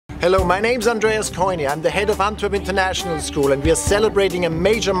Hello, my name's Andreas Koini. I'm the head of Antwerp International School, and we are celebrating a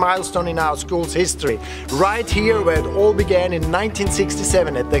major milestone in our school's history. Right here where it all began in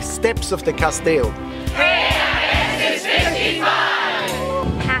 1967 at the steps of the Castell. AIS is 55!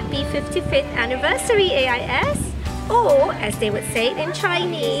 Happy 55th anniversary, AIS! Or, as they would say it in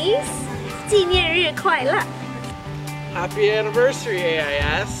Chinese, 纪念日快乐! Happy anniversary,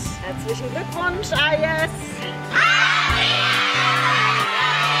 AIS! Herzlichen Glückwunsch, AIS!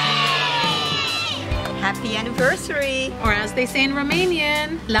 Happy anniversary! Or as they say in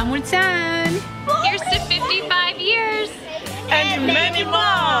Romanian, La mulți ani! Here's to 55 years! And many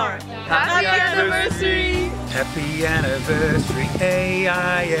more! Happy anniversary! Happy anniversary,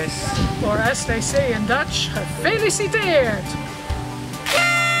 AIS! Or as they say in Dutch, gefeliciteerd!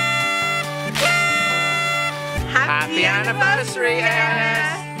 Happy anniversary,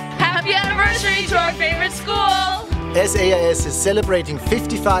 AIS! Happy anniversary to our favorite school! As AIS is celebrating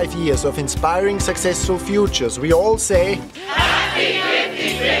 55 years of inspiring successful futures, we all say Happy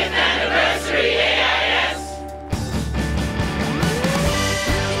 55th